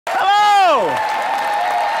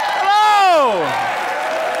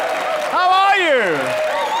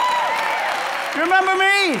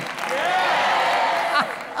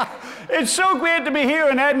It's so great to be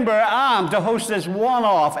here in Edinburgh and to host this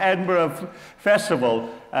one-off Edinburgh Festival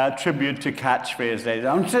tribute to Catchphrase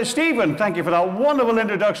Day. Stephen, thank you for that wonderful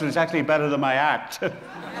introduction. It's actually better than my act.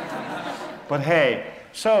 But hey,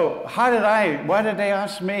 so why did they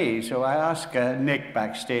ask me? So I asked Nick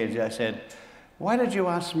backstage, I said, why did you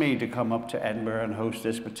ask me to come up to Edinburgh and host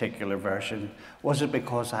this particular version? Was it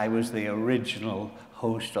because I was the original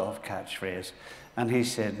host of Catchphrase? And he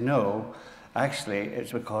said, no, actually,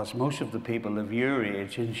 it's because most of the people of your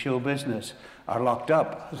age in show business are locked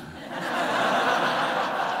up.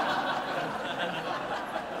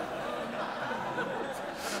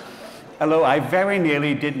 Hello, I very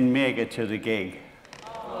nearly didn't make it to the gig.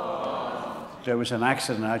 Oh. There was an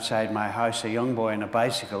accident outside my house. A young boy on a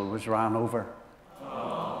bicycle was run over.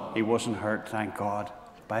 Oh. He wasn't hurt, thank God.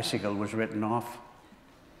 The bicycle was written off.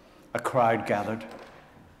 A crowd gathered.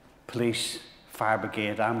 Police, fire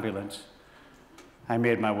brigade, ambulance. I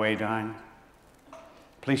made my way down.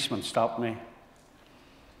 Policeman stopped me.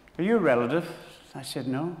 Are you a relative? I said,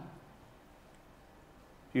 no.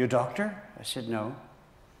 You a doctor? I said, no.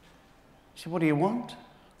 He said, what do you want?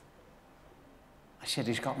 I said,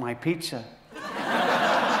 he's got my pizza.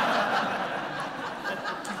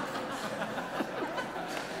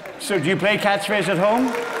 So do you play Catchphrase at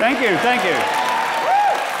home? Thank you, thank you.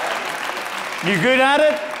 You good at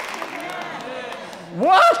it?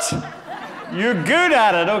 What? You're good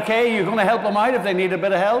at it, okay? You're going to help them out if they need a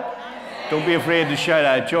bit of help? Don't be afraid to shout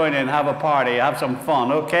out, join in, have a party, have some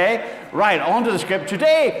fun, okay? Right, on to the script.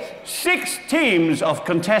 Today, 6 teams of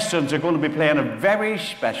contestants are going to be playing a very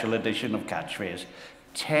special edition of Catchphrase.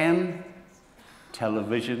 10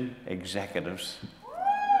 television executives.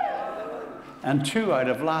 And 2 out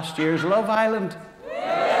of last year's Love Island.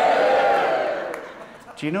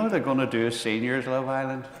 Do you know they're going to do a seniors Love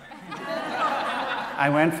Island? I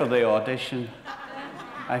went for the audition.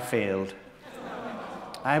 I failed.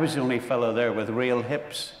 I was the only fellow there with real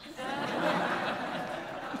hips.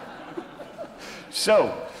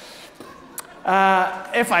 So,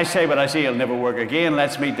 if I say what I say, it'll never work again.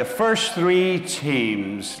 Let's meet the first 3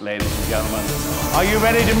 teams, ladies and gentlemen. Are you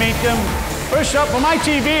ready to meet them? First up on my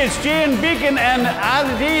TV, it's Jane Beacon and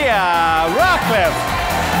Adia Rockcliffe.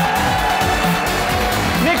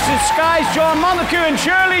 Next it's Sky's John Montague and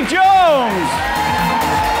Shirley Jones.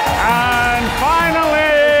 And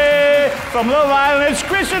finally, from Love Island, it's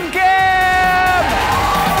Chris and Kim!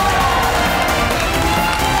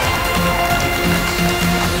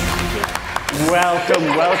 Welcome,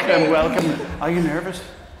 welcome, welcome. Are you nervous?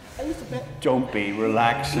 A little bit. Don't be.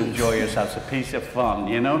 Relax, enjoy yourself. It's a piece of fun,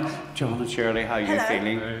 you know? John and Shirley, how are you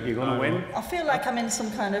feeling? You going to win? I feel like I'm in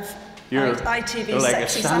some kind of You're ITV like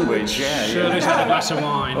sexy a sandwich. Yeah, Shirley's had a glass of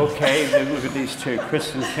wine. Okay, look at these 2,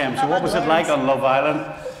 Chris and Kim. So what was it like on Love Island?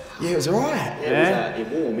 Yeah, it was alright. Yeah? It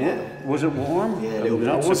was warm, yeah. Was it warm? Yeah,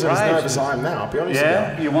 I wasn't as nervous as I am now, I'll be honest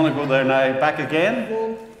with you. You want to go there now, back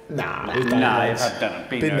again? Nah, we've done it once. You've done it.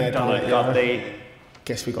 Been there, done it, got the...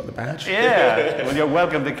 Guess we got the badge. Yeah. Well, you're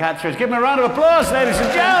welcome to Catchphrase. Give them a round of applause, ladies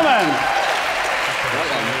and gentlemen.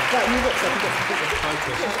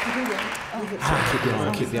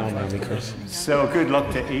 Keep the arm around me, Chris. So good luck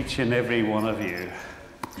to each and every one of you.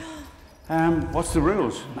 What's the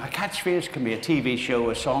rules? A catchphrase can be a TV show,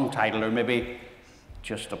 a song title, or maybe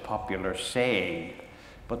just a popular saying.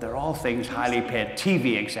 But they're all things highly paid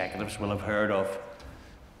TV executives will have heard of.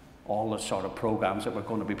 All the sort of programs that we're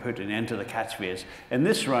going to be putting into the catchphrase. In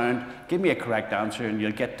this round, give me a correct answer and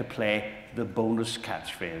you'll get to play the bonus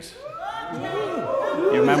catchphrase.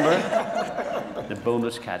 You remember? The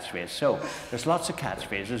bonus catchphrase. So, there's lots of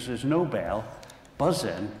catchphrases, there's no bell. Buzz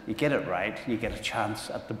in, you get it right, you get a chance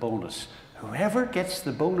at the bonus. Whoever gets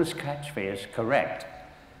the bonus catchphrase correct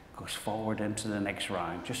goes forward into the next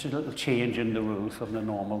round. Just a little change in the rules from the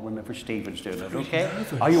normal whenever Stephen's doing it, okay?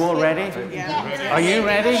 Are you all ready? Yeah. Are you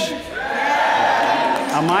ready?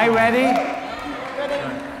 Am I ready?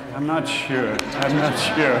 I'm not sure. I'm not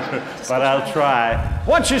sure, but I'll try.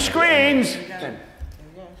 Watch your screens.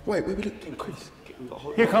 Wait, look, Chris.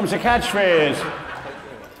 Here comes the catchphrase.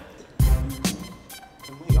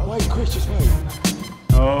 Wait, Chris, just wait.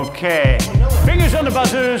 Okay. Fingers on the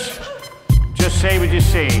buzzers. Just say what you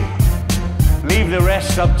see. Leave the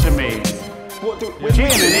rest up to me.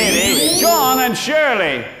 Jane and Edie, John and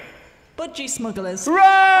Shirley. Budgie smugglers. Right!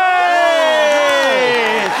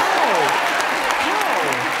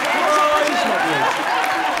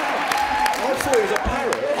 I thought it was a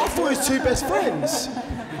parrot. I thought it was 2 best friends.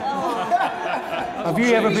 Have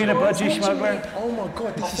you ever been a budgie smuggler? Oh my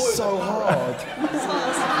God, this is so hard.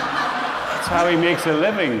 That's how he makes a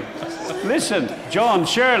living. Listen, John,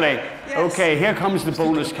 Shirley, Okay, here comes the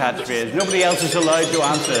bonus catchphrase. Nobody else is allowed to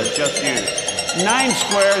answer, just you. 9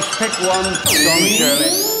 squares, pick one, John and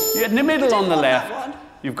Shirley. You're in the middle on the left.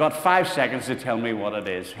 You've got 5 seconds to tell me what it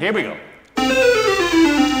is. Here we go.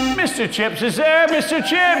 Mr. Chips is there, Mr.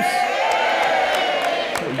 Chips!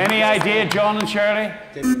 Any idea, John and Shirley?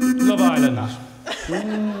 Love Island.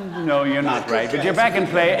 No, you're not right, but you're back in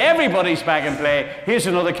play. Everybody's back in play. Here's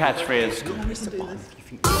another catchphrase.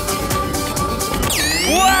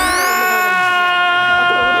 Wow!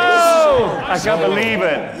 I can't believe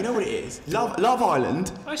it. You know what it is? Love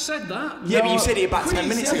Island. I said that. Yeah, but you said it about 10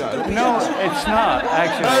 minutes ago. No, it's not,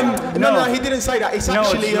 actually. No, he didn't say that. It's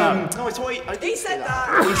actually. it's not. No, it's what He said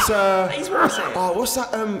that. It's He's what he said. Oh, what's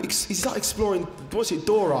that? He's like exploring. What's it?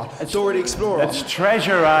 Dora. Dora the Explorer. It's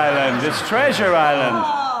Treasure Island. It's Treasure Island.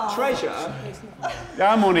 Treasure.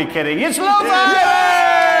 I'm only kidding. It's Love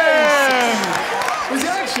Island! Was it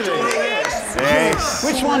actually? Hey,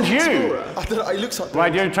 which one's you? I don't know. It looks like.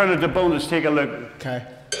 Right, you're turning to bonus. Take a look. Okay.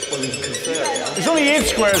 There's only 8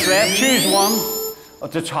 squares left. Choose one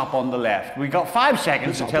at the top on the left. We got 5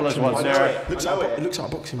 seconds to tell us what's there. It looks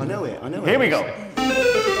like boxing. I know it. Here we go.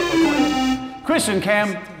 Chris and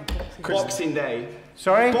Cam. Boxing Day.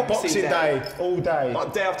 Sorry? Boxing Day. All day.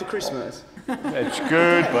 Like day after Christmas. It's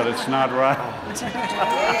good, but it's not right.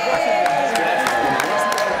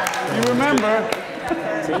 You remember?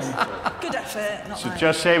 Good effort, not So mine.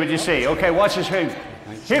 just say what you see. Okay, watch this thing.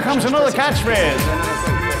 Here comes another catchphrase.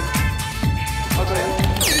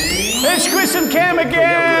 It's Chris and Cam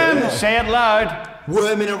again. Say it loud.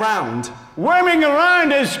 Worming around. Worming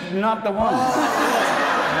around is not the one.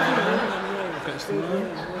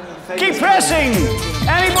 Keep pressing.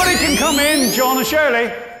 Anybody can come in, John and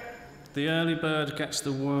Shirley. The early bird gets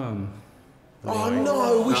the worm. Oh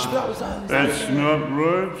no! Wish that was that. That's not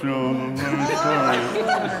right, John. I'm really sorry.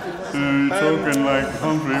 You're talking like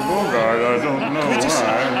Humphrey Bogart. I don't know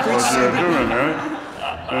why, but you're doing it.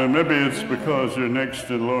 Maybe it's because you're next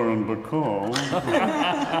to Lauren Bacall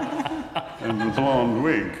and the blonde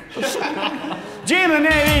wig. Jean and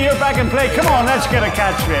Eddie, you're back in play. Come on, let's get a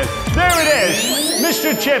catchphrase. There it is.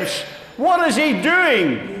 Mr. Chips, what is he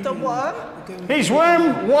doing? The worm? He's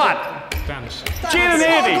worm what? Dance. Jean and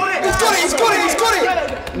Eddie. He's got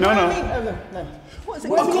it! No. What is it?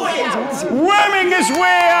 Worming his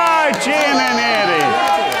way out, Jean and Eddie.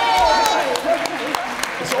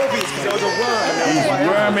 It's obvious because there was a worm. He's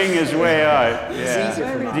worming his way out. Yeah.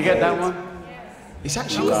 Did you get that one? It's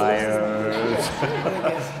actually Liars.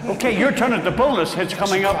 Okay, your turn at the bonus. It's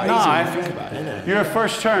coming up now. Your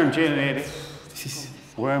first turn, Jean and Eddie.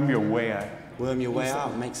 Worm your way out. Worm your way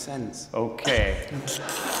out, makes sense. Okay.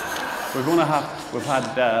 We've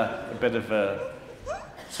had a bit of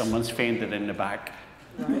someone's fainted in the back.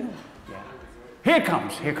 Right. Yeah. Here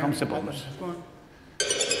comes the bonus.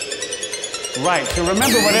 Right, so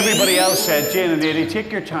remember what everybody else said. Jane and Eddie,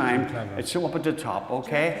 take your time. It's up at the top,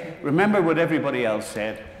 okay? Remember what everybody else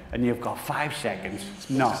said, and you've got 5 seconds.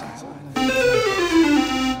 No.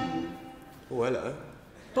 Oh, hello.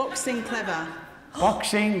 Boxing clever.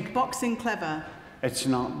 Boxing? Boxing clever. It's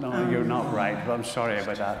not, no, you're not right. I'm sorry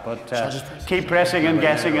about that, but keep pressing and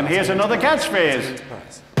guessing, and here's another catchphrase.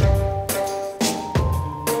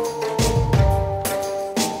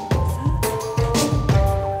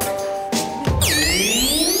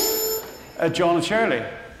 John and Shirley.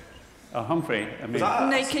 Humphrey, I mean.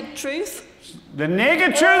 Naked truth. The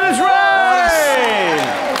naked truth is right!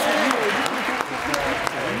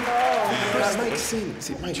 That makes sense.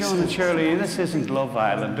 It makes John and Shirley, this isn't Love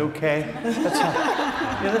Island, okay?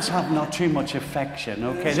 Let's have not too much affection,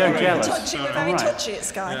 okay? They're jealous. Touchy, very touchy at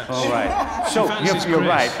Sky. All right. So you're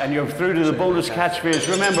right, and you're through to the bonus catchphrase.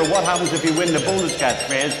 Remember, what happens if you win the bonus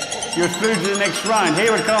catchphrase? You're through to the next round.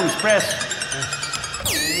 Here it comes. Press.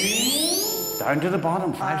 Down to the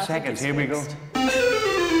bottom. 5 seconds. Here we go.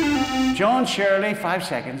 John, Shirley, 5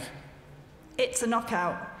 seconds. It's a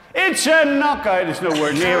knockout. It's a knockout. It's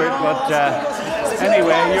nowhere near it, but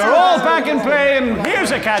anyway, you're all back in play, and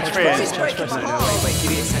here's a catchphrase.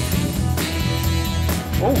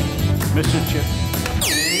 Oh, Mr. Chip.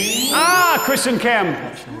 Chris and Kim.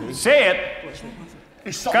 Say it.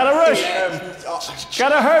 Gotta rush.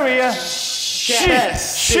 Gotta hurry ya. Shit.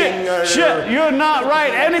 You're not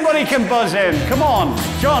right. Anybody can buzz in. Come on.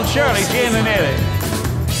 John, Shirley, Jane and Eddie.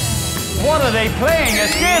 What are they playing?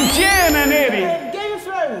 It's game Jane and Eddie. Game of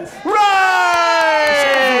Thrones. Right!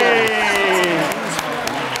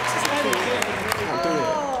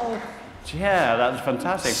 Yeah, that's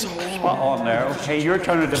fantastic. Spot on there. Okay, your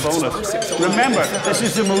turn at the bonus. Remember, this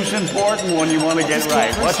is the most important one you want to get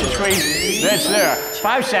right. Watch the screen. That's there.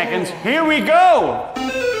 5 seconds. Here we go.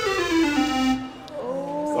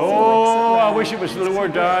 Oh, I wish it was lower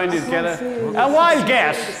down. You'd get a wild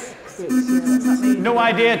guess. No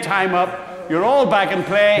idea. Time up. You're all back in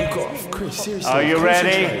play. Chris, seriously. Are you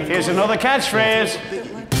ready? Here's another catchphrase.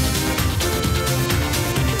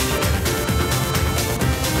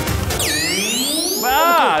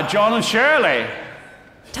 Ah, John and Shirley.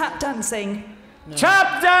 Tap dancing.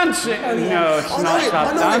 Tap dancing. No, it's not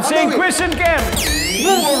tap dancing. Chris and Kim.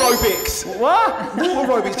 Water aerobics. What? Water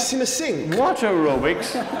aerobics. It's in a sink. Water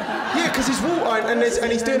aerobics. Yeah, because he's water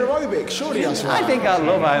and he's doing aerobics. Surely that's right. I think our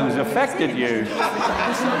Love Island's affected you.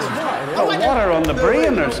 Got water on the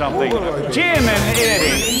brain or something. Jane and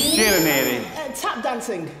Eddie. Jane and Eddie. Tap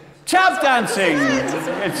dancing. Tap dancing.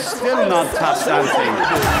 It's still not tap dancing.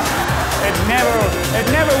 It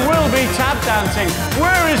never will be tap dancing.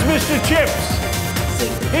 Where is Mr. Chips?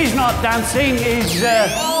 He's not dancing. He's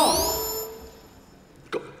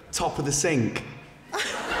Got top of the sink.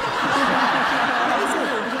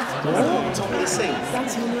 Top of the sink.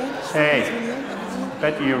 Hey,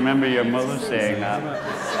 bet you remember your mother saying that.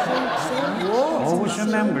 Always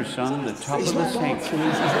remember, son, the top of the sink.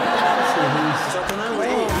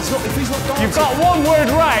 You've got one word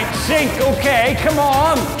right. Sink, okay, come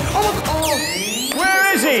on.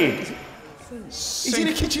 Where is he? Is he in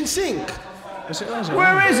a kitchen sink?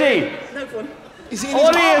 Where is he? No one. Is he in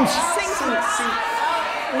Audience,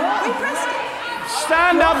 We pressed it.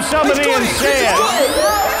 stand up somebody and say it.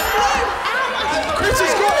 Chris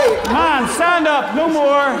has got it! Man, stand up, no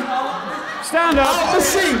more. Stand up. Out the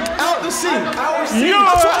sink! Out the sink! Out the sink! You're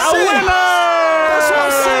That's what a I'm saying. winner! That's what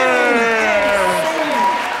I'm saying!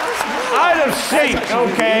 Out of sync,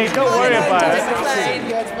 okay, don't worry about it.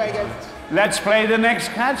 Good, very good. Let's play the next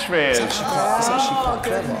catchphrase. That's actually quite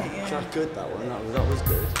clever. That's good, that one. That was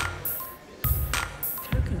good.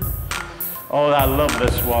 Oh, I love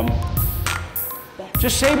this one.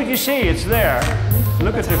 Just say what you see, it's there.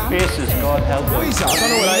 Look at their faces, God help What them. is that? I don't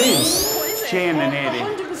know what that is. Jane and Eddie.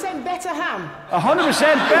 100% better ham.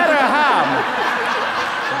 100% better ham.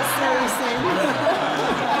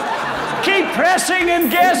 Keep pressing and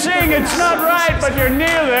guessing. It's not right, but you're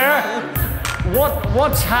near there.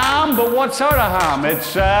 What's ham, but what sort of ham?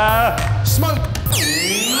 It's Smoke.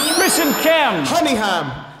 Chris and Kim. Honey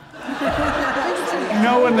ham.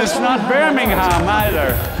 No, and it's not Birmingham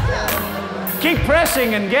either. Keep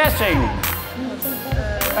pressing and guessing.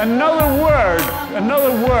 Another word.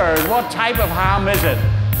 What type of ham is it?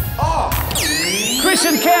 Chris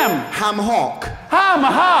and Kim. Ham hock. Ham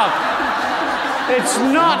hock. It's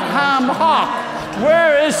not ham hock.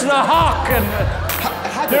 Where is the hock?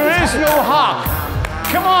 There is no hock.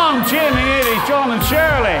 Come on, Jane and Eddie, John and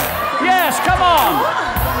Shirley. Yes, come on.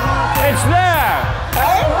 It's there.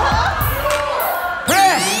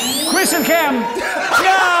 Press. Chris and Kim.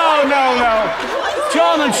 No.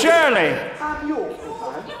 John and Shirley.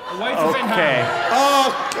 Okay.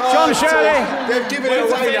 Oh, God. John and Shirley. They've given it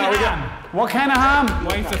away now. What kind of ham?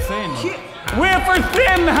 Wafer thin. Wafer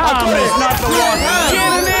thin ham is not the one.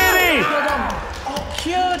 Jane and Eddie.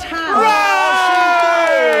 Cured ham. Right!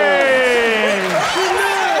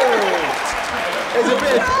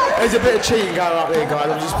 There's a bit of cheating going up there, guys.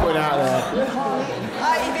 I'm just putting it out there.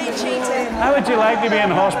 You've been cheating. How would you like to be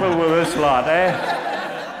in hospital with this lot, eh?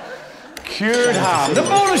 Cured ham. The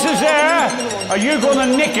bonus is there. Are you going to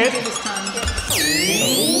nick it?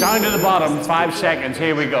 Down to the bottom, 5 seconds.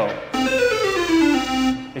 Here we go.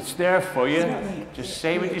 It's there for you. Just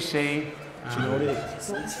say what you see.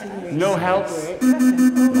 No help.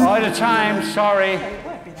 Out of time, sorry.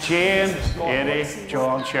 Jane, Eddie,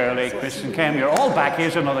 John, Shirley, Chris and Kim, you're all back.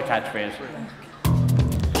 Here's another catchphrase.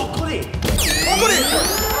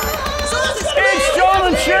 It's John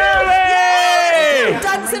and Shirley!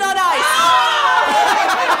 Dancing on ice.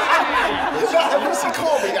 What's it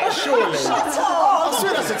called? That surely. I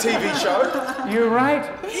swear that's a TV show. You're right.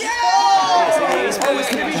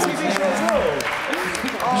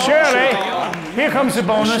 Shirley, here comes the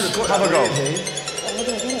bonus. Have a go.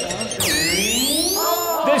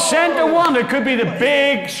 The center one, it could be the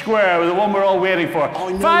big square, the one we're all waiting for.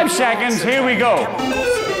 5 seconds, here we go.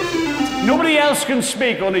 Nobody else can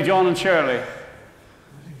speak, only John and Shirley.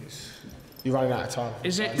 You're running out of time.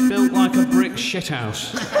 Is it built like a brick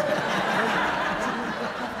shithouse?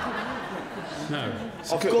 No.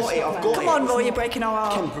 I've got it. Come on, Roy, you're breaking our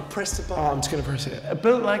arm. Ken, press the button. Oh, I'm just going to press it.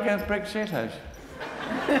 Built like a brick shit house.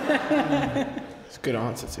 It's a good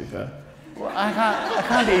answer, to be fair. Well, I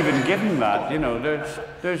can't even give him that. You know,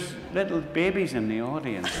 there's little babies in the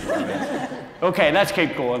audience. Okay, let's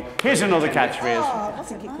keep going. Here's another catchphrase.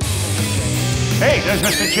 Hey, there's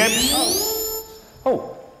Mr. Chips.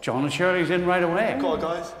 Oh, John and Shirley's in right away. Go on,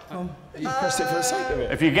 guys. You pressed it for the sake of it.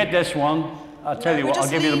 If you get this one, I'll tell you what, I'll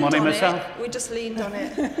give you the money myself. We just leaned on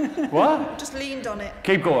it. What? Just leaned on it.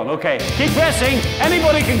 Keep going, okay. Keep pressing.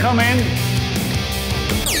 Anybody can come in.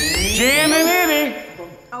 Jan and Eddie.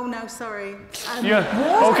 Oh no, sorry.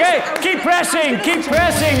 Okay, keep pressing, keep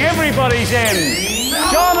pressing. Everybody's in.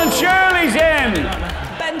 John and Shirley's in.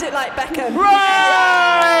 Bend it like Beckham.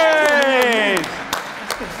 Right!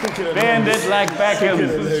 Bend it like Beckham.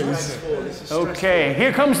 Okay,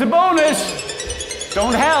 here comes the bonus.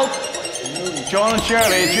 Don't help. John and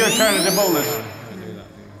Shirley, it's your turn at the bonus.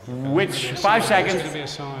 Which, 5 seconds.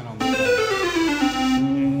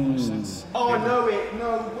 Oh, I know it.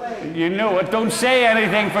 No way. You know it. Don't say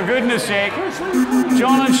anything, for goodness sake.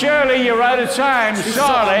 John and Shirley, you're out of time.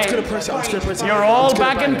 Sorry. I'm just going to press it. I'm just going to press it. You're all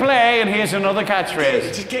back in play, and here's another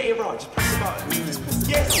catchphrase. Just get it right. Just press the button.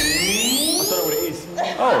 Yes. I don't know what it is.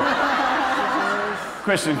 Oh.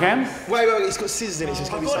 Chris and Ken? Wait, it's got scissors in it, so it's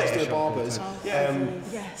going to be something to the barbers.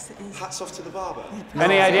 Yes, it is. Hats off to the barber.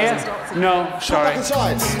 Any idea? No, sorry. Back and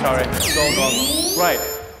sides. Sorry, it's all gone. Right.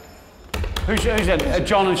 Who's it?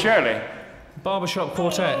 John and Shirley? Barbershop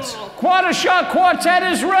Quartet. Quarter Shot Quartet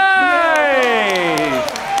is right!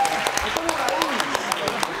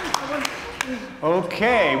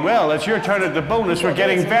 Okay, well, it's your turn at the bonus. We're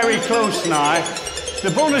getting very close now.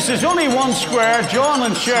 The bonus is only one square. John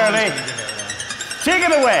and Shirley, take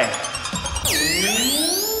it away.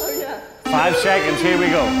 5 seconds, here we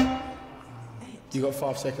go. You got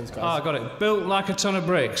 5 seconds, guys. Oh, I got it. Built like a ton of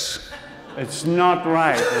bricks. It's not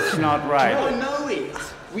right, it's not right. I know it.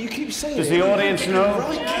 Well, you keep saying Does it. the audience know?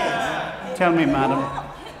 Tell me, madam.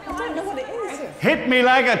 I don't know what it is. Hit me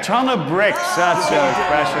like a ton of bricks. That's the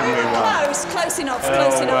expression we want. Close enough,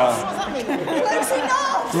 close enough. Close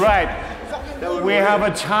enough. Right. We have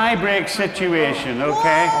a tie-break situation,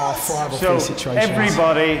 okay? So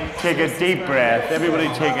everybody take a deep breath. Everybody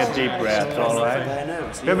take a deep breath, all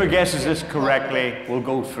right? Whoever guesses this correctly will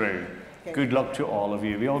go through. Good luck to all of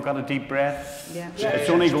you. Have you all got a deep breath? Yeah. It's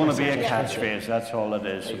only going to be a catchphrase, that's all it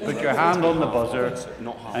is. So put your hand on the buzzer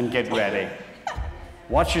and get ready.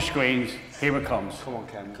 Watch your screens. Here it comes. Come on,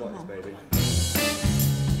 Ken. Got this, baby.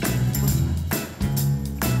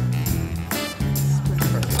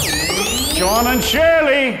 John and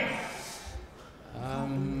Shirley.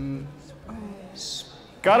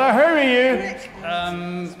 Gotta hurry you.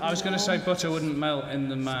 I was going to say butter wouldn't melt in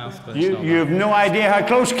the mouth, but You have no idea how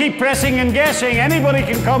close. Keep pressing and guessing. Anybody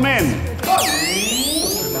can come in.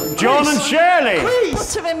 John and Shirley.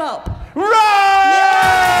 Butter him up. Right!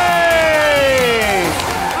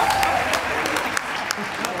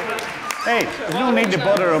 Hey, there's no need to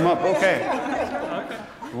butter them up. Okay.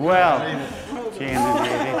 Well,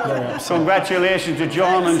 congratulations to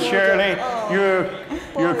John and Shirley.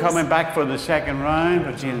 You're coming back for the second round,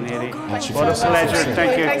 but Jane and Eddie, what a pleasure.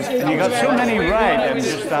 Thank you. And you got so many right, and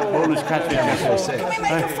just that bonus catchphrase. Can we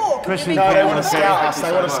make a fork? Chris and No, Ken, they want to scout us.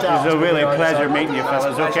 They want to scout us. it's a really pleasure meeting you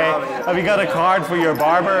fellas, okay? Have you got a card for your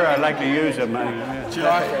barber? I'd like to use them. Do you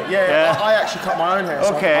like it? Yeah, I actually cut my own hair.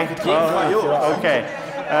 So Okay. I could keep yours. Okay.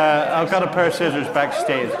 I've got a pair of scissors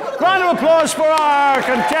backstage. Round of applause for our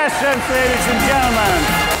contestants, ladies and gentlemen.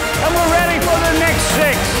 And we're ready for the next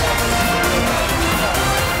 6.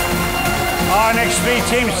 Our next 3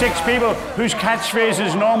 teams, 6 people whose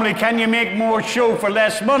catchphrases normally can you make more show for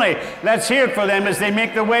less money. Let's hear it for them as they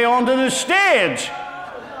make their way onto the stage.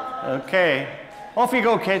 Okay. Off you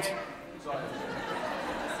go, kids.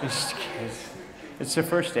 It's the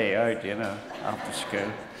first day out, you know, after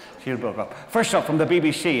school. First up from the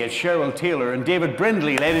BBC, it's Cheryl Taylor and David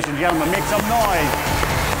Brindley. Ladies and gentlemen, make some noise.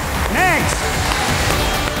 Next,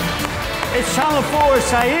 it's Channel 4's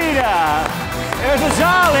Saida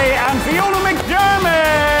Erzazali and Fiona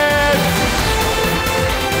McDermott.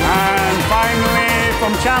 And finally,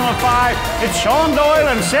 from Channel 5, it's Sean Doyle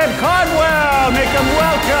and Seb Cardwell. Make them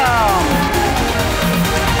welcome.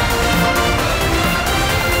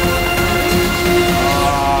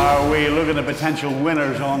 We look at the potential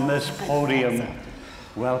winners on this podium.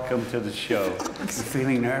 Welcome to the show. You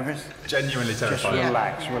feeling nervous? Genuinely terrified. Just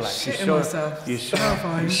relax, relax. Shitting myself. You're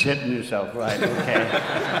shitting yourself, right? Okay.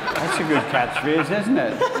 That's a good catchphrase, isn't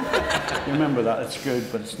it? Remember that. It's good,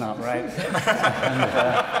 but it's not right.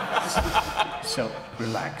 So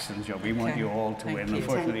relax and enjoy. We want you all to win.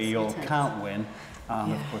 Unfortunately, you all can't win,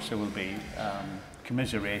 and of course there will be.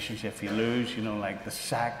 Commiserations if you lose, you know, like the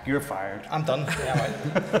sack, you're fired. I'm done. Yeah,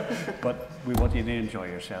 right. But we want you to enjoy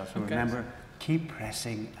yourselves. So remember, keep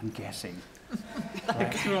pressing and guessing.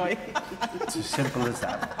 Right. It's as simple as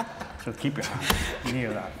that. So keep your hand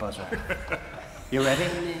near that buzzer. You ready?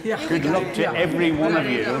 Yeah. Good luck to every one of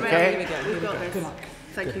you, okay? Good luck.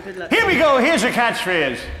 Thank you, good luck. Here we go, here's a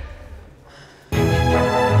catchphrase.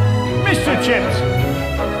 Mr. chips.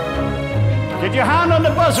 Get your hand on the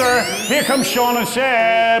buzzer. Here comes Sean and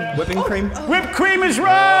Seb. Whipping cream. Whipped cream is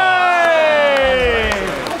right.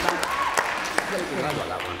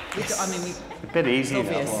 I mean, A bit easy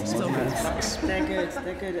that one, wasn't it? they're good.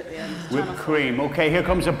 They're good at the end. Whipped cream. Okay, here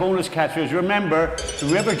comes a bonus catchphrase. Remember,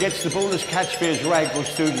 whoever gets the bonus catchphrase right goes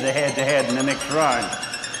through to the head-to-head in the next round.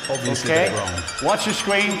 Obviously Okay? get it wrong. Watch the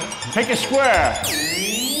screen. Pick a square.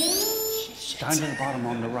 Down to the bottom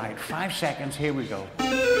on the right. 5 seconds. Here we go.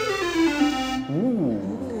 Ooh.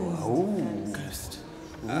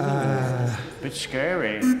 Bit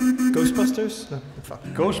scary. Ghostbusters? No, fuck.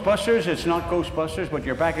 Ghostbusters, it's not Ghostbusters, but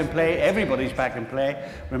you're back in play. Everybody's back in play.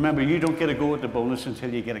 Remember, you don't get a go at the bonus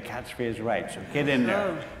until you get a catchphrase right, so get in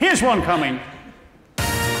there. Here's one coming.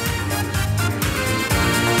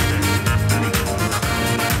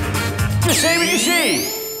 Just say what you see.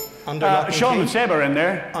 Under lock and Sean key. and Seb are in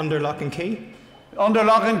there. Under lock and key. Under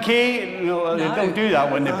lock and key. No, they don't do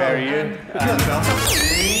that when they bury you.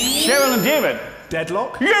 Cheryl and David.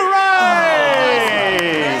 Deadlock. You're right!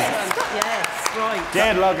 Yes, right.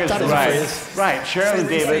 Deadlock is That is a right. phrase. Right, Cheryl and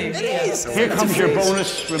David. It is. Here comes your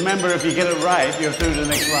bonus. Remember, if you get it right, you're through to the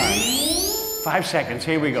next round. 5 seconds.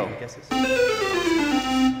 Here we go.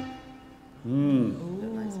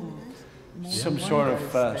 Some sort of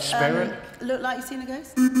spirit. Look like you've seen a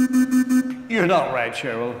ghost? You're not right,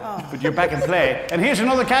 Cheryl, but you're back in play. And here's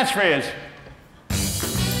another catchphrase.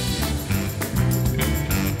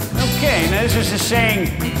 Okay, now this is a saying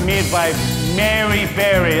made by Mary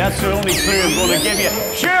Berry. That's the only clue I'm going to give you.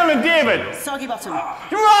 Cheryl and David. Soggy bottom.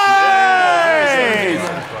 Right!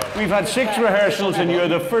 We've had 6 rehearsals and you're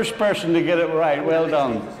the first person to get it right. Well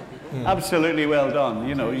done. Absolutely well done.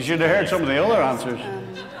 You know, you should have heard some of the other answers.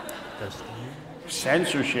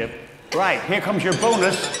 Censorship. Right, here comes your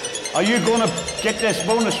bonus. Are you going to get this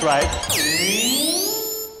bonus right?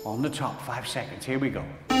 On the top, 5 seconds. Here we go.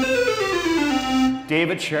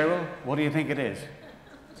 David, Cheryl, what do you think it is?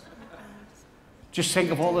 Just think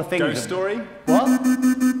of all the things. Ghost story. What?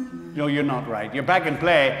 No, you're not right. You're back in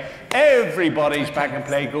play. Everybody's back in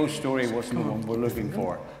play. Ghost story wasn't the one we're looking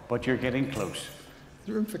for, but you're getting close.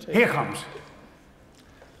 Here comes.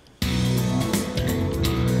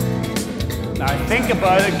 Now think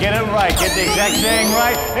about it, get it right, get the exact saying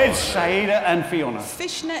right. It's Saida and Fiona.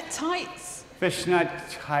 Fishnet tights. Fishnet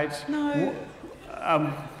tights. No.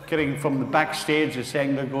 I'm getting from the backstage, they're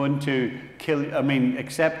saying they're going to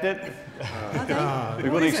accept it. They're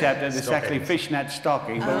going to accept it. It's actually fishnet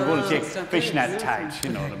stocking, but we're going to take fishnet tights,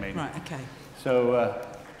 you know what I mean? Right, okay. So,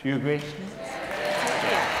 do you agree?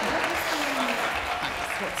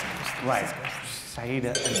 Right. Saida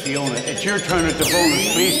and Fiona, it's your turn at the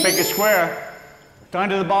bonus. Please pick a square. Down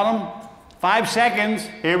to the bottom. 5 seconds.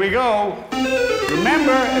 Here we go.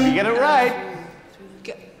 Remember, if you get it right.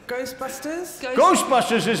 Ghostbusters?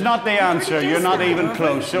 Ghostbusters is not the answer. You're not even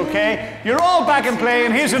close, okay? You're all back in play,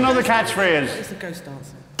 and here's another catchphrase. It's a ghost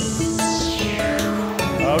dancer.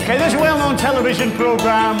 Okay, this is a well-known television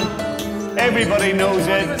program. Everybody knows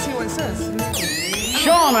it. Let's see what it says.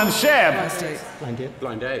 Sean and Seb. Blind date.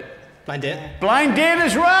 Blind date. Blind date. Blind date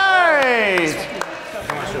is right.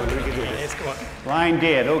 Come on, Sean, we can do this. Come on. Blind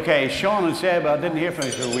date. Okay, Sean and Seb, I didn't hear from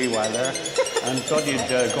you for a wee while there and thought you'd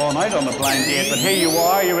gone out on a blind date, but here you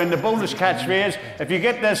are, you're in the bonus catchphrase. If you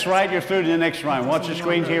get this right, you're through to the next round. Watch the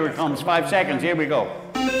screen, here it comes. 5 seconds, here we go.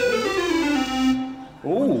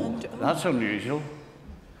 Oh, that's unusual.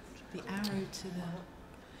 The arrow to the...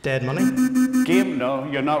 Dead money. Game, no,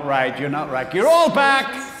 you're not right, you're not right. You're all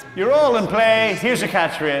back, you're all in play. Here's a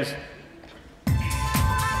catchphrase.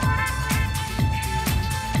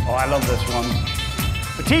 Oh, I love this one.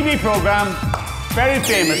 The TV program, very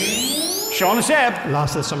famous. Sean and Seb.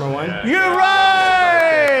 Last of the summer wine. You're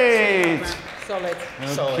right! Solid.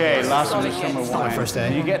 Okay, last of the summer Not my wine. first day.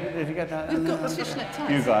 Did you get that? We've got the fishnet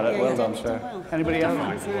tights. You got it, well done, sir. Anybody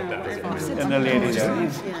else? And the lady there.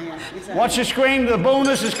 Watch the screen, the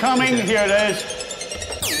bonus is coming. Here it is.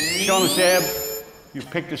 Sean and Seb, you've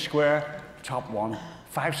picked a square, top one.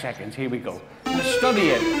 5 seconds, here we go. Now study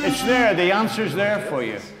it. It's there, the answer's there for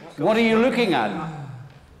you. What are you looking at?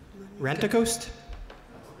 Rent a ghost.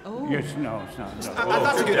 No, it's not. No.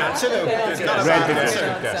 That's a good answer, though. Not a Rent bad a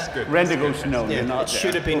answer. ghost. Rent a ghost, no, Yeah, you're not it there.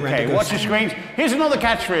 should have been Rent a Okay, Ghost. watch the screens. Here's another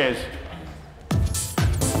catchphrase.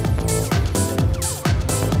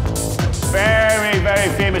 Very, very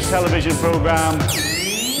famous television program.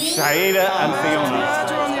 Saida and Fiona.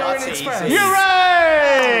 Murder on the Orient Express. You're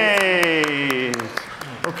right!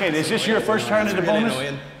 Okay, is this your first turn at the bonus?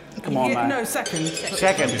 Annoying. Come on, man. No, second.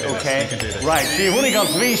 Second, okay. Right, so you've only got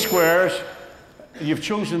 3 squares. You've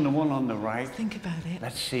chosen the one on the right. Think about it.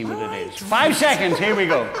 Let's see what it is. 5 seconds, here we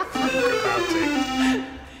go.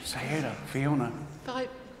 Sayeda, Fiona.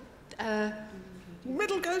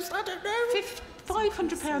 Middle ghost, I don't know.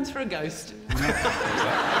 £500 for a ghost.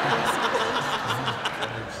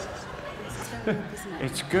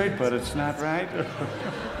 It's good, but it's not right.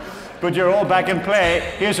 But you're all back in play.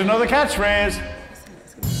 Here's another catchphrase.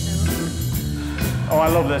 Oh, I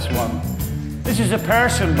love this one. This is a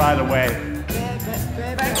person, by the way.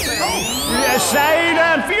 Yes,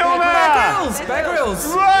 Sayeda and Fiona! Bear Grylls.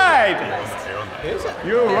 Right!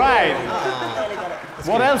 You're right.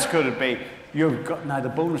 What else could it be? You've got, now the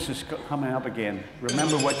bonus is coming up again.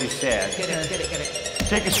 Remember what you said. Get it.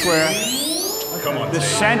 Take a square. Come on. The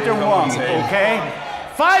center one, okay?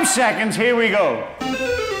 5 seconds, here we go.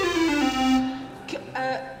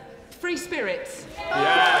 Free spirits. Round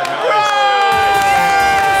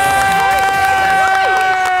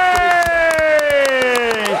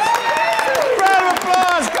of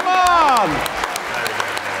applause, come on!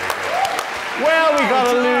 Well, we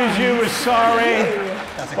gotta lose you, we're sorry.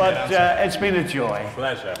 But it's been a joy.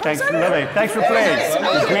 Pleasure. Thanks, Lily. Thanks for playing. It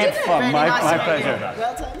was great fun. My pleasure.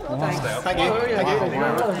 Thank you.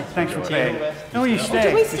 Thanks for playing. No, you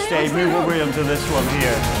stay. You stay. Move over into this one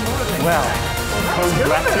here. Well,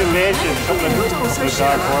 congratulations. Couple of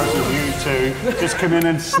dark horses, you two. Just come in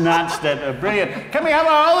and snatched it. Brilliant. Can we have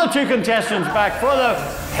our other two contestants back for the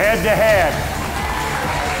head-to-head?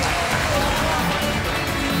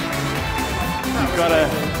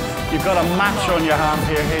 You've got a match on your hands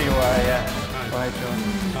here. Here you are, yeah. All right, John.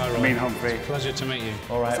 Hi, Roy. I mean, Humphrey. Pleasure to meet you.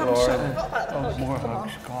 All right, Laura. Oh, more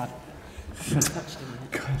hugs. God.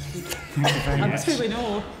 Thank you very much. Two in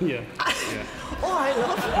all. Yeah. All right,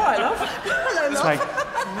 love. Hello, love.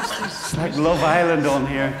 It's like Love Island on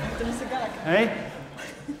here. Hey?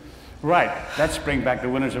 Right, let's bring back the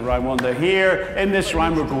winners of round one. They're here. In this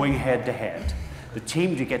round, we're going head to head. The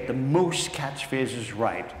team to get the most catchphrases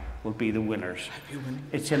right will be the winners.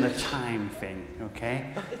 It's in a time thing,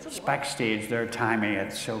 okay? It's backstage, they're timing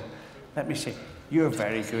it, so let me see. You're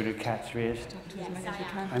very good at catchphrase.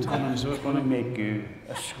 I'm going to make you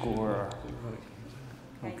a scorer.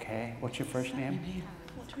 Okay, what's your first name?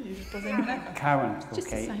 Karen,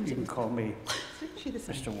 okay, you can call me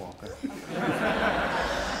Mr. Walker.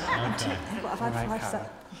 All right, Karen.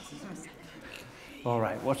 All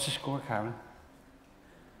right, what's the score, Karen?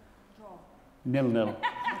 0-0.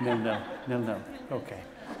 0-0. Okay.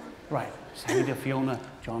 Right. Sayeda, Fiona,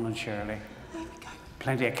 John and Shirley.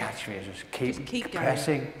 Plenty of catchphrases. Keep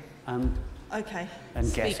pressing and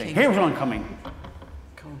guessing. Here's one coming.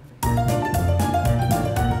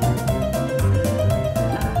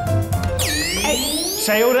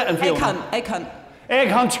 Sayeda and Fiona. Egg hunt. Egg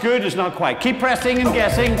hunt's good, it's not quite. Keep pressing and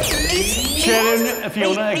guessing. Shirley and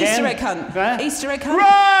Fiona again. Easter egg hunt. Huh? Easter egg hunt.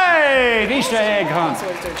 Right! Easter egg hunt.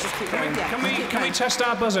 Can we test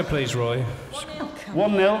our buzzer, please, Roy?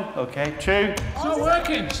 1-0, okay. 2. It's not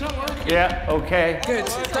working. Yeah, okay. Good.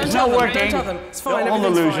 It's not working. It's fine. All the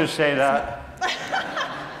losers say that.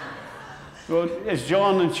 Well, is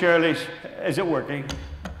John and Shirley's, is it working?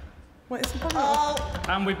 Wait, it's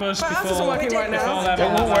And we buzzed Ours isn't before. working right now. It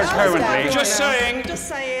won't work currently. Just saying. Just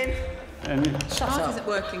saying. And Ours isn't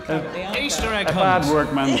working currently. Easter egg a hunt. bad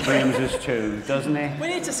workman claims his too, doesn't he? We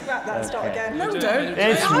need to scrap that and start again. No, we don't.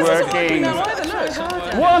 It's working. 1-0.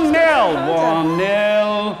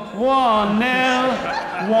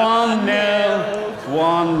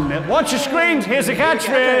 1-0. Watch your screens. Here's a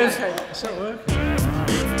catchphrase. It's not working.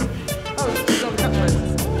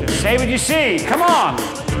 Just say what you see. Come on.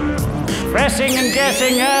 Pressing and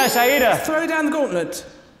guessing. Sayeda. Throw down the gauntlet.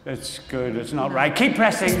 It's good. It's not right. Keep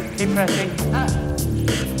pressing. Keep pressing.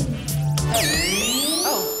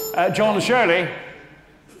 John and Shirley.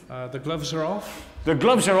 The gloves are off. The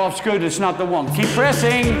gloves are off. It's good. It's not the one. Keep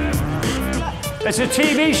pressing. It's a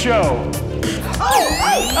TV show.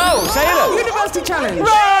 Oh, Sayeda. University challenge. Right!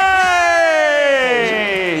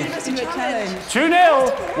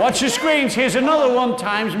 2-0. Watch your screens. Here's another one.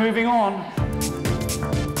 Time's moving on.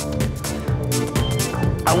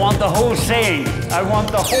 I want the whole saying. I want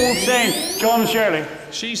the whole saying. John and Shirley.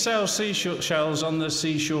 She sells seashells on the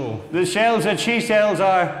seashore. The shells that she sells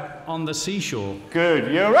are... On the seashore.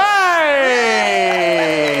 Good. You're right!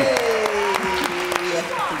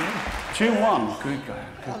 2-1. Good girl.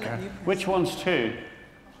 Good girl. Which one's 2?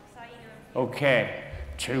 Okay.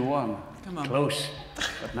 2-1. Come on. Close,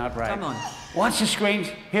 but not right. Come on. Watch the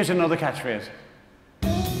screens. Here's another catchphrase.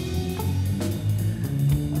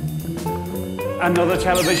 Another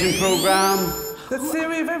television program. The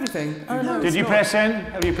theory of everything. Oh no. Did you press in?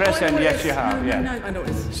 Have you pressed in? Yes, you have. Yeah. I know what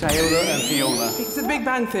it is. Sayula and Fiona. It's the Big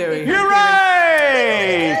Bang Theory. You're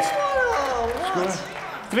right! Oh, what?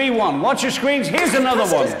 3-1. Watch your screens. Here's another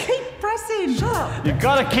one. Just keep pressing. Shut up. You've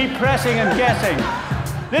got to keep pressing and guessing.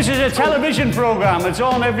 This is a television program. It's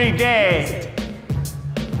on every day.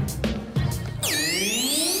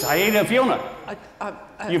 Saida, Fiona.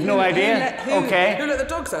 You've no idea? Okay. Who let the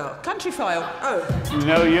dogs out? Country File. Oh.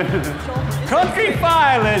 No, you. Country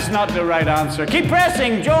File is not the right answer. Keep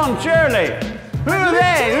pressing, John, Shirley. Who are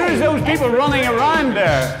they? Who's those people running around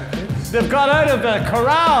there? They've got out of the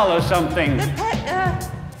corral or something. They're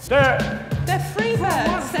free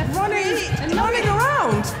birds. They're running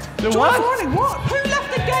around. The what? What? Who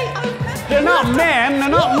left the gate open? They're not men. They're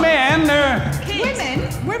not men. They're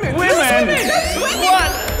Women. women.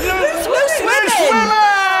 What? Loose women.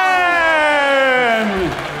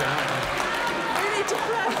 We need to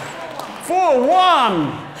press. 4-1.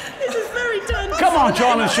 This is very tense. Come on,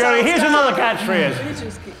 John and Shirley. Here's another catchphrase. We need to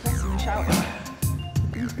just keep pressing and shouting.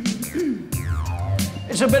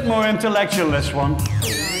 It's a bit more intellectual, this one.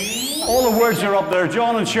 All the words are up there.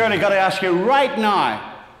 John and Shirley, got to ask you right now.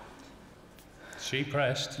 She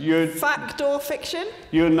pressed. Fact or fiction?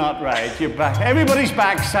 You're not right. You're back. Everybody's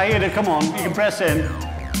back. Saida, come on. You can press in.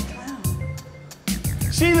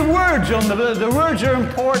 See the words on the words are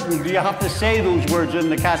important. You have to say those words in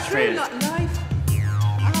the catchphrase. Life.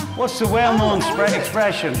 What's the well-known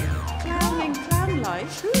expression? Clown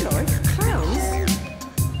life. True life. Clowns.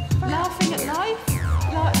 Laughing at life.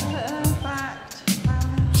 Fact.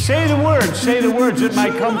 Say the words. Say the words. It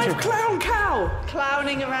might come to. Clown cow.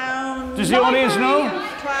 Clowning around. Does the audience know?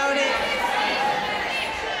 Clowning.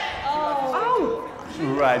 Oh.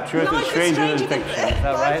 Right. Truth is stranger than fiction. Is that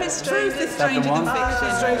right? Life is stranger Is that the one?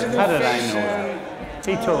 How did I know that?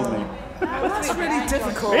 He told me. That's really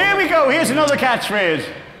difficult. Here we go. Here's another catchphrase.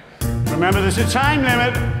 Remember, there's a time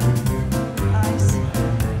limit.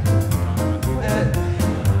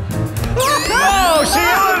 Oh, see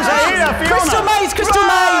you, Saida, Fiona. Crystal Maze.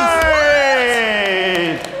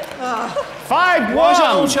 5-1.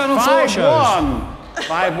 All Channel 4 shows.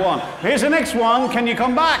 5-1. Here's the next one. Can you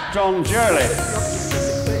come back, John Shirley?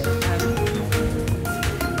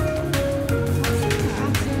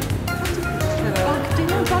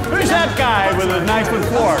 Who's that guy with a knife and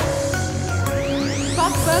fork?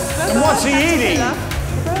 And what's he eating?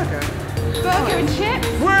 Burger and chips.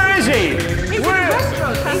 Where is he? He's in a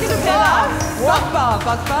restaurant. He's in a bar. Bug bar of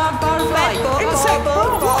life. Insect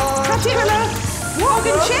bar. What? Caterpillar. Bug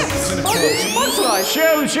and chips. What's life?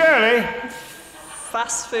 Shirley.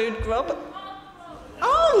 Fast food grub.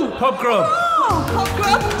 Oh. Pub grub. Pub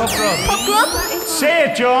grub. Pub grub. Pub grub. Say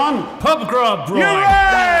it, John. Pub grub, You're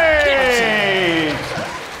right.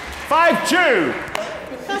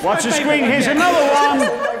 5-2. Watch the screen. Here's another one.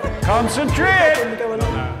 Concentrate.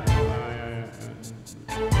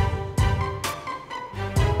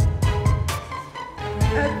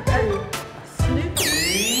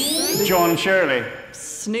 John and Shirley.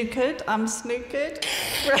 Snookered. I'm snookered.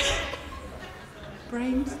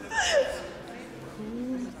 Brains.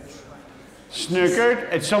 Snookered.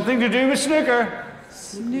 It's something to do with snooker.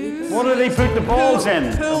 What do they put the balls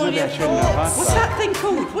in? Pull Maybe I your shouldn't have asked What's that thing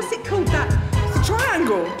called? What's it called? It's a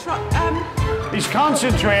triangle. He's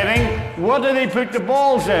concentrating. What do they put the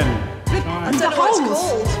balls in? I don't know what it's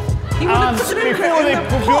called. And before they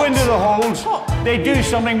go into the holes, they do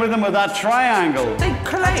something with them with that triangle. They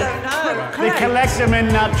collect. I don't know. They collect them in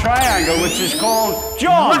that triangle, which is called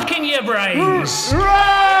John. Racking your brains.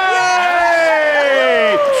 Right!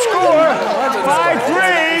 Score 5-3.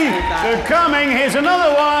 They're coming. Here's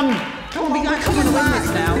another one. Come on, we got to win this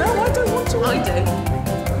now. No, I don't want to. I do.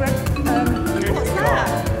 What's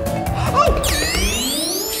that? Oh!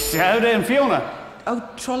 Sauda and Fiona. Oh,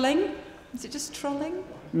 trolling. Is it just trolling?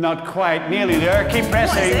 Not quite. Nearly there. Keep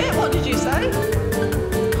pressing. What is it? What did you say?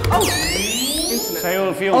 Oh, Sauda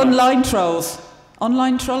and Fiona. online trolls.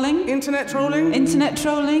 Online trolling. Internet trolling. Internet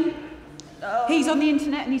trolling. He's on the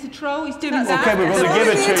internet and he's a troll. He's doing that. Okay, we're going to give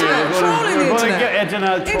it to you. We're going to get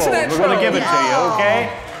internet troll. We're going to give it to you, okay?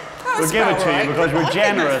 We'll give it to you because we're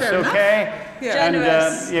generous, okay? Yeah. And,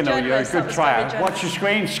 you know, you're a Generous, that good was trier. very generous. Watch your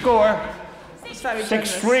screen. Score. It's very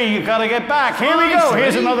generous. 6-3. You've got to get back. Here we go.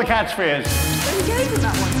 Here's another catchphrase.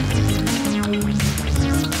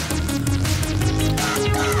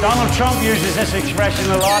 Donald Trump uses this expression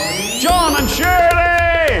a lot. John and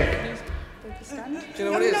Shirley! Do you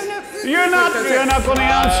know what it is? You're not going to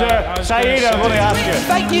answer. Saida, I'm going to ask you.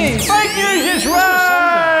 Fake news. Fake news is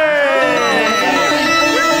right!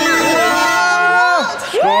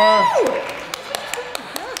 Score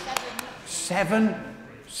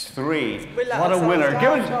 3. Relax, What a winner.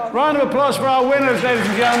 Give us a round of applause for our winners, ladies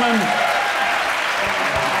and gentlemen. I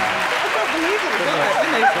can't believe it.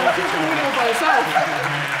 He can win all by himself.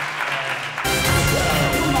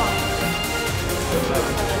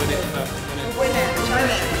 Win it.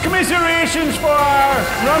 Commiserations for our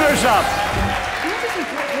runners-up.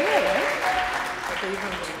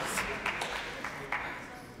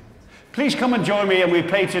 Please come and join me and we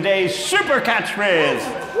play today's super catchphrase.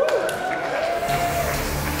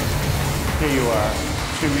 Here you are.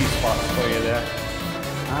 2 spots for you there.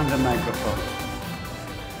 And a microphone.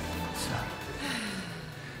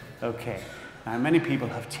 So, okay. Now, many people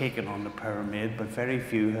have taken on the pyramid, but very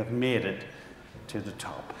few have made it to the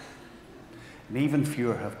top. And even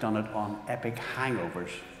fewer have done it on epic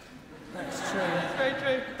hangovers. That's true. Very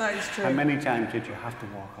true. That is true. How many times did you have to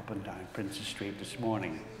walk up and down Princess Street this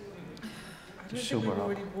morning? I don't think we were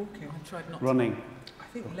already walking. I tried not Running. to. I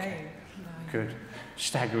think laying. Good.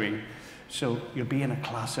 Staggering. So you'll be in a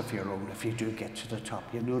class of your own if you do get to the top.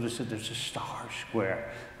 You'll notice that there's a star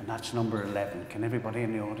square, and that's number 11. Can everybody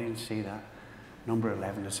in the audience see that? Number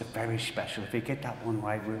 11 is a very special. If you get that one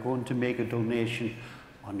right, we're going to make a donation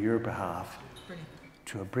on your behalf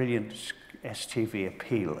to a brilliant STV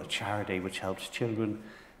appeal, a charity which helps children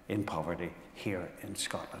in poverty here in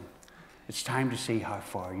Scotland. It's time to see how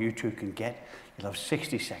far you two can get. You'll have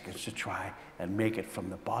 60 seconds to try and make it from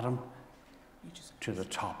the bottom to the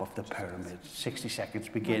top of the pyramid. 60 seconds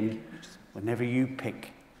begin whenever you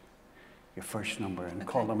pick your first number and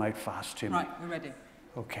call them out fast to me. Right, we're ready.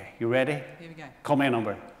 Okay, you ready? Here we go. Call me a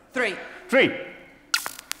number. 3. 3.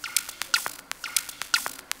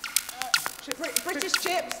 British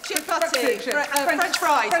chips, chip patty, French French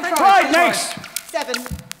fries. Right, next. 7.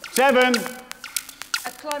 7.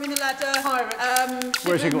 Climbing the ladder.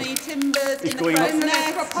 Where's he Shiver going? me timbers He's in going the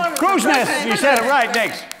up. crow's nest. Crow's nest. You said it right.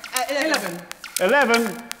 Next. 11.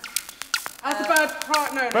 11. As a bird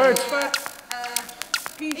partner. Birds.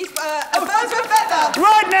 He's a bird with a feather.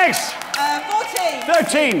 Right, next.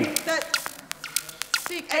 14.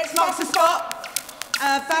 13. X marks the spot.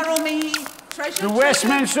 Barrel me treasure. The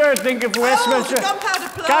Westminster. Think of Westminster. The gunpowder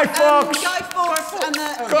plot. Guy Fawkes. Guy Fawkes and the.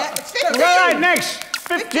 Yeah, it's 15. Right, next.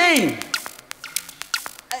 15.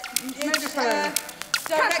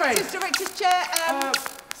 Director's chair.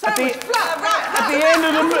 At the, Wrap. at the end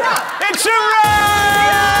of the... It's a wrap!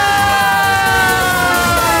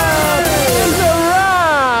 It's a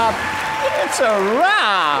wrap! It's a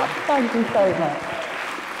wrap! Thank you so much.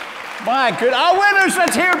 My good... Our winners,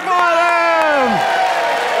 let's hear for them!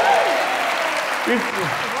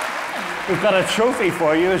 We've got a trophy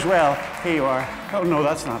for you as well. Here you are. Oh, no,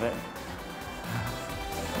 that's not it.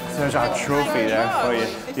 There's our trophy there for you.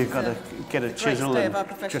 You've got to get a chisel and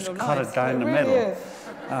just cut it down the middle.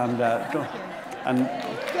 And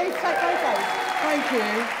Please take photos. Thank you.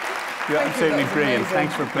 you're absolutely That's brilliant. amazing.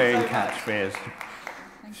 Thanks for playing Thank you so much.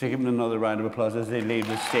 Catchphrase. So give them another round of applause as they leave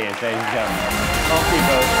the stage, ladies and gentlemen. Off you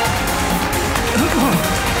go.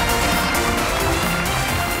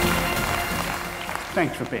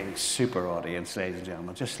 Thanks for being super audience, ladies and gentlemen.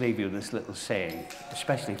 I'll just leave you with this little saying,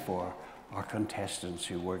 especially for our contestants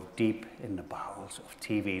who work deep in the bowels of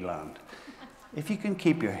TV land. If you can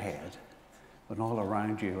keep your head when all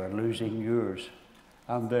around you are losing yours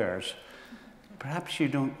and theirs, perhaps you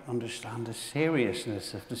don't understand the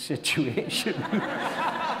seriousness of the situation.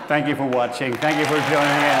 Thank you for watching. Thank you for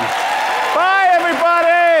joining in. Bye,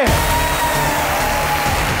 everybody!